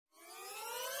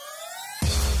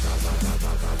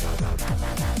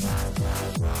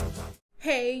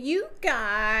Hey, you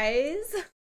guys!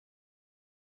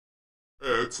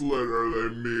 It's literally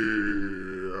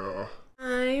me.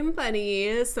 I'm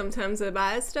Bunny. Sometimes I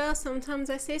buy stuff,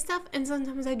 sometimes I say stuff, and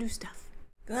sometimes I do stuff.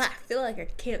 Ugh, I feel like I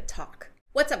can't talk.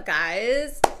 What's up,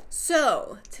 guys?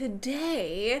 So,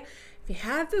 today, if you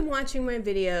have been watching my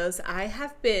videos, I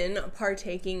have been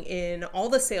partaking in all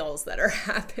the sales that are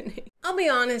happening. I'll be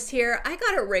honest here, I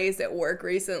got a raise at work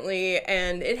recently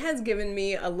and it has given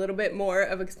me a little bit more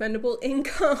of expendable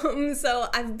income. So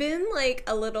I've been like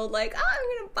a little like, oh,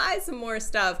 I'm gonna buy some more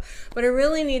stuff, but I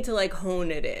really need to like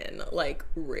hone it in, like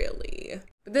really.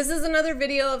 But this is another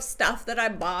video of stuff that I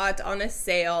bought on a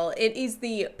sale. It is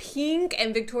the Pink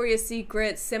and Victoria's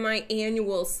Secret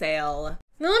semi-annual sale.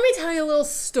 Now let me tell you a little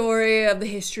story of the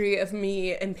history of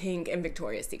me and Pink and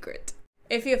Victoria's Secret.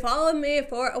 If you followed me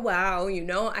for a while, you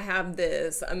know I have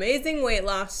this amazing weight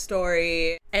loss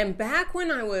story. And back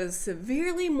when I was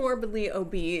severely morbidly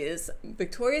obese,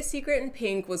 Victoria's Secret and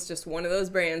Pink was just one of those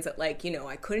brands that like, you know,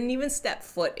 I couldn't even step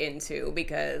foot into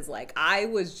because like I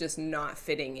was just not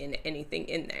fitting in anything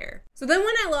in there. So then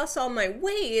when I lost all my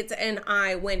weight and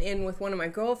I went in with one of my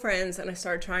girlfriends and I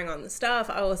started trying on the stuff,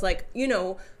 I was like, you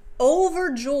know,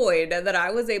 overjoyed that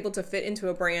I was able to fit into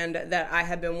a brand that I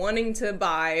had been wanting to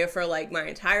buy for like my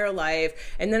entire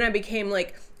life. And then I became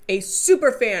like a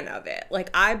super fan of it.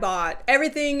 Like I bought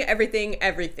everything.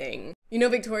 You know,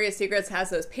 Victoria's Secret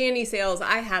has those panty sales.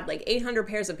 I had like 800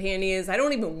 pairs of panties. I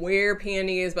don't even wear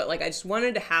panties, but like I just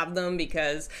wanted to have them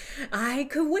because I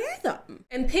could wear them.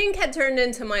 And Pink had turned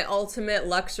into my ultimate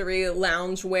luxury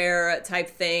loungewear type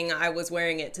thing. I was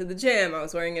wearing it to the gym. I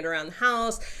was wearing it around the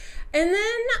house. And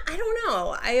then, I don't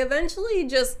know, I eventually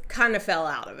just kind of fell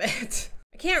out of it.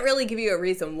 I can't really give you a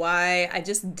reason why, I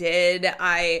just did.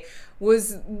 I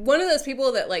was one of those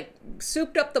people that like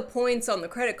souped up the points on the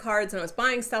credit cards and I was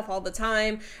buying stuff all the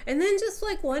time. And then just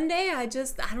like one day I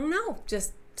don't know,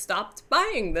 just stopped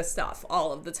buying the stuff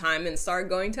all of the time and started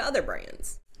going to other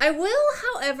brands. I will,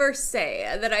 however,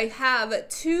 say that I have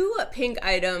two Pink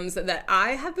items that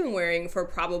I have been wearing for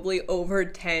probably over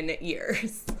 10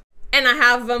 years. And I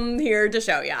have them here to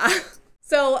show ya.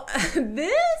 So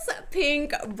this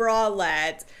Pink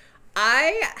bralette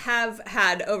I have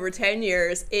had over 10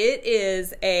 years. It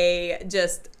is a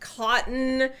just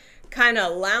cotton kind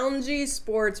of loungy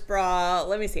sports bra.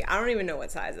 Let me see. I don't even know what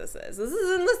size this is. This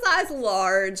is in the size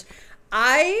large.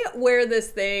 I wear this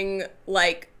thing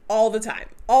like all the time.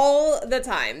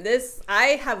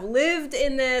 I have lived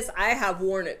in this. I have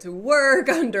worn it to work,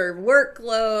 under work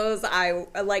clothes. I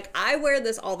wear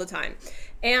this all the time.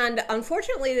 And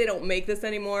unfortunately, they don't make this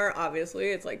anymore. Obviously,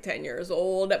 it's like 10 years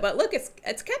old, but look,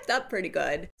 it's kept up pretty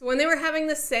good. So when they were having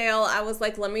the sale, I was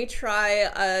like, let me try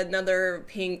another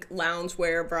Pink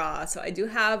loungewear bra. So I do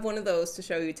have one of those to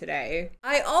show you today.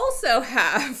 I also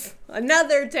have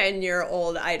another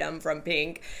 10-year-old item from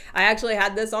Pink. I actually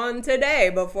had this on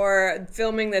today before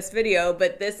filming this video,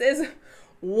 but this is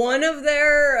one of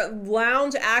their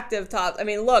lounge active tops. I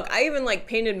mean, look, I even like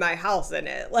painted my house in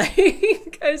it.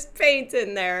 Like there's paint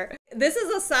in there. This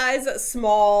is a size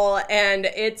small and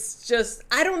it's just,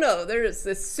 I don't know, there's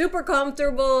this super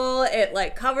comfortable. It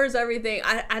like covers everything.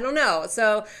 I don't know.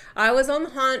 So I was on the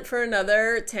hunt for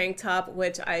another tank top,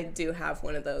 which I do have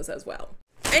one of those as well.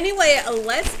 Anyway,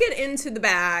 let's get into the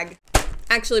bag.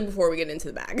 Actually, before we get into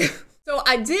the bag. So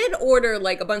I did order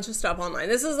like a bunch of stuff online.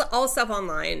 This is all stuff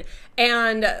online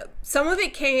and some of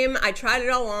it came, I tried it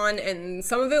all on and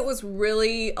some of it was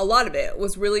really, a lot of it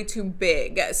was really too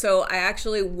big. So I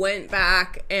actually went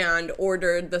back and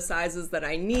ordered the sizes that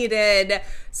I needed.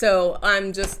 So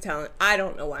I'm just I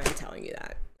don't know why I'm telling you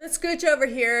that. Let's scooch over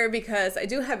here because I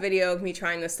do have video of me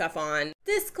trying this stuff on.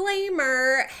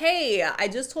 Disclaimer, hey, I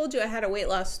just told you I had a weight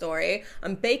loss story.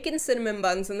 I'm baking cinnamon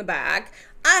buns in the back.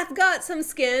 I've got some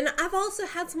skin. I've also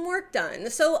had some work done.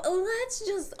 So let's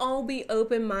just all be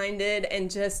open-minded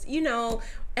and just, you know,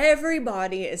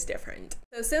 everybody is different.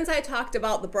 So since I talked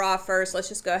about the bra first, let's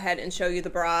just go ahead and show you the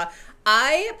bra.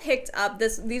 I picked up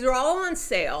these are all on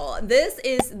sale. This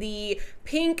is the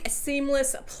Pink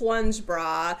Seamless Plunge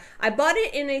Bra. I bought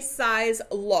it in a size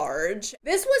large.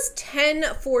 This was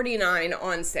 $10.49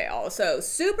 on sale, so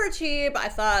super cheap. I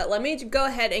thought, let me go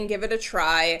ahead and give it a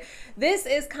try. This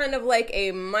is kind of like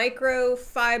a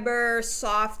microfiber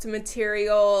soft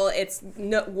material. It's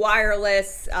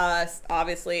wireless.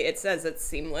 Obviously, it says it's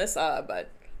seamless, but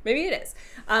maybe it is.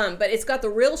 But it's got the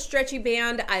real stretchy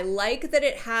band. I like that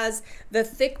it has the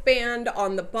thick band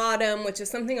on the bottom, which is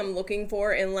something I'm looking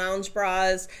for in lounge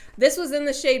bras. This was in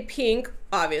the shade pink,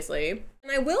 obviously.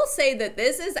 And I will say that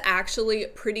this is actually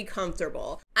pretty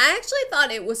comfortable. I actually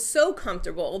thought it was so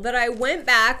comfortable that I went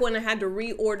back when I had to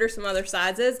reorder some other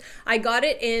sizes. I got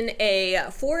it in a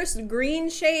forest green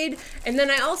shade, and then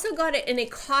I also got it in a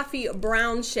coffee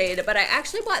brown shade, but I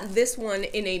actually bought this one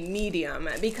in a medium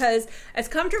because as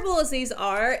comfortable as these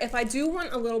are, if I do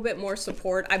want a little bit more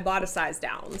support, I bought a size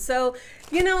down. So,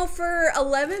 you know, for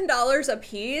 $11 a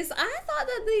piece, I thought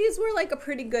that these were like a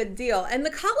pretty good deal. And the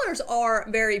colors are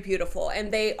very beautiful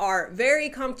and they are very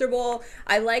comfortable.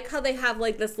 I like how they have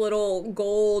like this little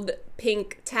gold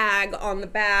pink tag on the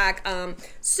back.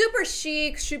 Super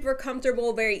chic, super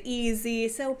comfortable, very easy.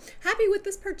 So happy with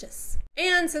this purchase.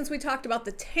 And since we talked about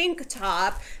the tank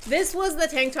top, this was the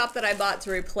tank top that I bought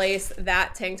to replace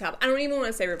that tank top. I don't even want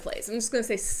to say replace. I'm just going to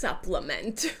say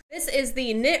supplement. This is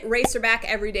the Knit Racerback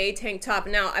Everyday tank top.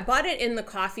 Now, I bought it in the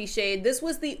coffee shade. This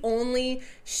was the only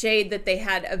shade that they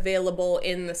had available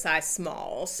in the size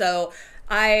small. So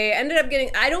I ended up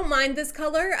getting, I don't mind this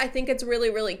color. I think it's really,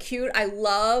 really cute. I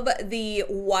love the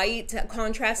white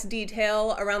contrast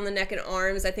detail around the neck and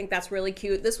arms. I think that's really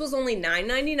cute. This was only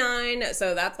 $9.99,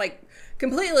 so that's like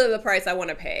completely the price I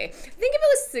want to pay. I think if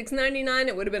it was $6.99,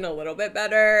 it would have been a little bit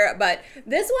better, but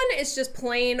this one is just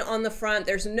plain on the front.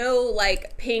 There's no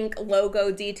like pink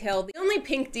logo detail. The only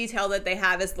pink detail that they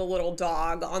have is the little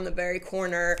dog on the very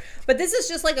corner, but this is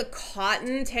just like a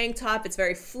cotton tank top. It's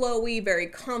very flowy, very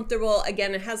comfortable.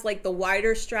 Again, it has like the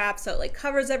wider strap, so it like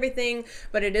covers everything,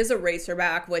 but it is a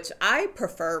racerback, which I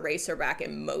prefer racerback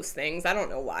in most things. I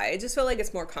don't know why. I just feel like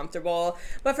it's more comfortable,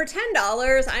 but for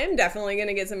 $10, I am definitely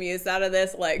gonna get some use out of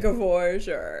this, like, for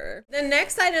sure. The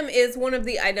next item is one of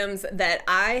the items that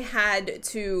I had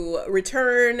to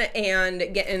return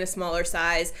and get in a smaller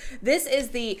size. This is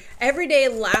the Everyday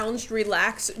Lounged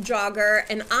Relax Jogger,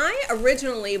 and I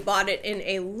originally bought it in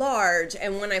a large,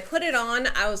 and when I put it on,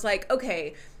 I was like,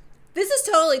 okay, this is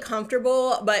totally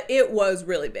comfortable, but it was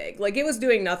really big. Like, it was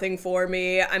doing nothing for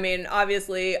me. I mean,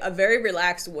 obviously, a very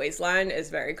relaxed waistline is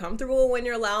very comfortable when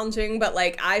you're lounging, but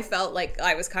like, I felt like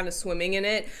I was kind of swimming in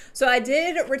it. So I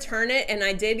did return it, and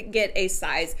I did get a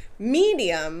size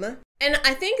medium. And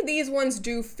I think these ones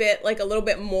do fit like a little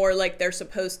bit more like they're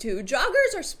supposed to.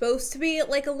 Joggers are supposed to be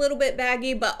like a little bit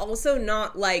baggy, but also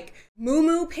not like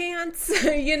moo-moo pants,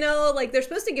 you know? Like, they're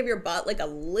supposed to give your butt like a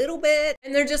little bit,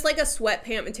 and they're just like a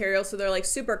sweatpant material, so they're like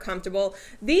super comfortable.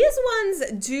 These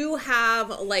ones do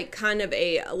have like kind of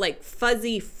a like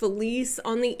fuzzy fleece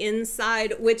on the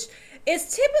inside, which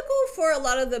is typical for a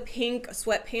lot of the pink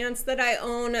sweatpants that I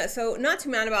own, so not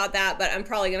too mad about that, but I'm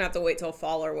probably gonna have to wait till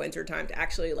fall or winter time to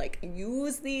actually like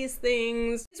use these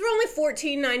things. These were only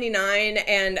 $14.99,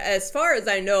 and as far as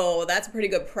I know, that's a pretty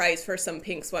good price for some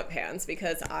pink sweatpants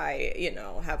because I, you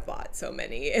know, have bought so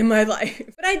many in my life.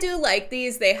 But I do like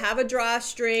these. They have a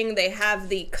drawstring, they have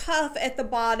the cuff at the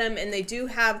bottom, and they do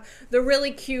have the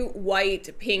really cute white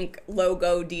pink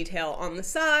logo detail on the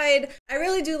side. I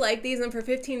really do like these, and for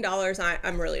 $15,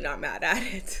 I'm really not mad at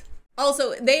it.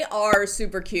 Also, they are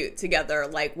super cute together,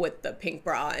 like with the pink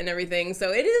bra and everything,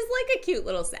 so it is like a cute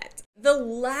little set. The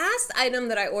last item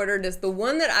that I ordered is the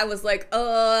one that I was like,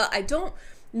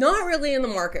 not really in the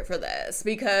market for this,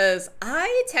 because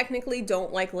I technically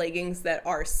don't like leggings that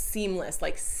are seamless,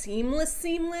 like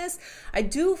seamless. I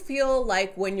do feel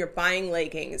like when you're buying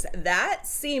leggings, that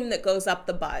seam that goes up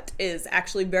the butt is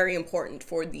actually very important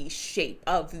for the shape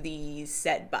of the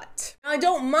said butt. Now, I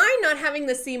don't mind not having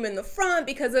the seam in the front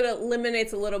because it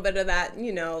eliminates a little bit of that,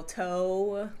 you know,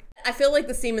 toe. I feel like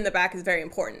the seam in the back is very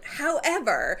important.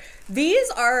 However,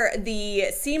 these are the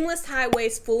seamless high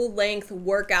waist full length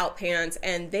workout pants,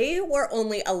 and they were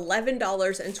only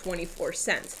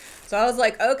 $11.24. So I was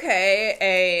like, okay,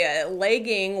 a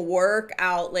legging,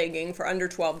 workout legging for under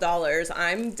 $12.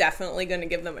 I'm definitely gonna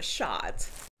give them a shot.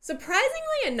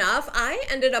 Surprisingly enough, I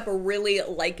ended up really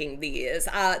liking these.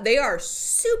 They are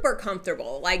super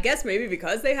comfortable. I guess maybe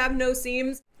because they have no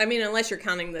seams. I mean, unless you're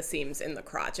counting the seams in the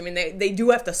crotch. I mean, they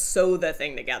do have to sew the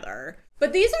thing together.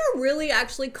 But these are really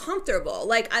actually comfortable.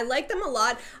 Like, I like them a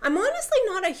lot. I'm honestly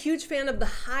not a huge fan of the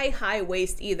high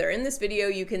waist either. In this video,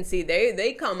 you can see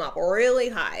they come up really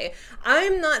high.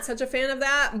 I'm not such a fan of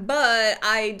that, but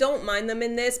I don't mind them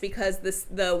in this because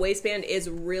the waistband is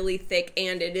really thick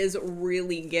and it is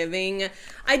really giving.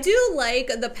 I do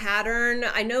like the pattern.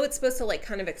 I know it's supposed to like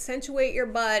kind of accentuate your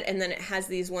butt, and then it has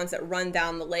these ones that run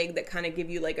down the leg that kind of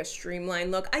give you like a streamlined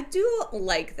look. I do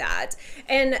like that.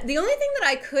 And the only thing that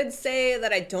I could say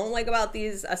that I don't like about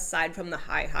these, aside from the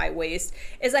high waist,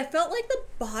 is I felt like the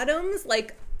bottoms,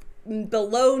 like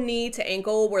below knee to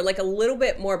ankle, were like a little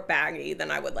bit more baggy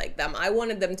than I would like them. I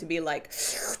wanted them to be like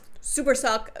super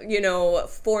suck, you know,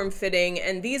 form fitting.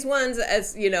 And these ones,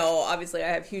 as you know, obviously I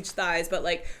have huge thighs, but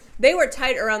like they were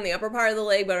tight around the upper part of the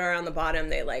leg, but around the bottom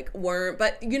they like weren't.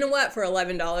 But you know what? For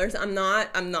 $11,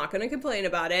 I'm not gonna complain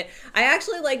about it. I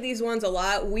actually like these ones a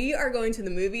lot. We are going to the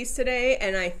movies today,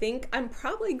 and I think I'm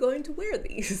probably going to wear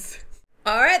these.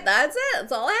 All right, that's it.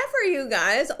 That's all I have for you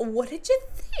guys. What did you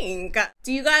think?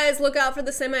 Do you guys look out for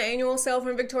the semi-annual sale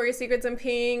from Victoria's Secrets and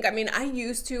Pink? I mean, I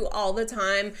used to all the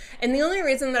time. And the only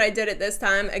reason that I did it this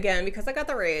time, again, because I got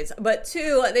the raise, but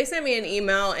two, they sent me an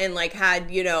email and like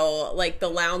had, you know, like the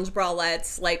lounge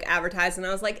bralettes like advertised, and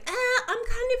I was like, I'm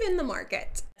kind of in the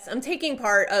market. I'm taking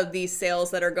part of these sales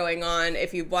that are going on.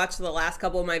 If you've watched the last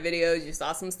couple of my videos, you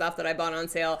saw some stuff that I bought on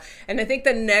sale. And I think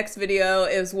the next video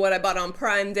is what I bought on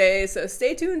Prime Day, so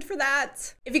stay tuned for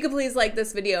that. If you could please like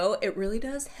this video, it really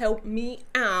does help me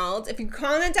out. If you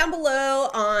comment down below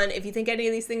on if you think any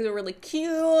of these things are really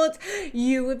cute,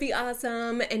 you would be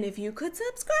awesome. And if you could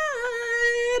subscribe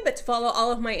to follow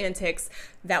all of my antics,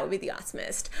 that would be the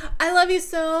awesomest. I love you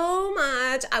so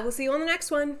much. I will see you on the next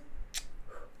one.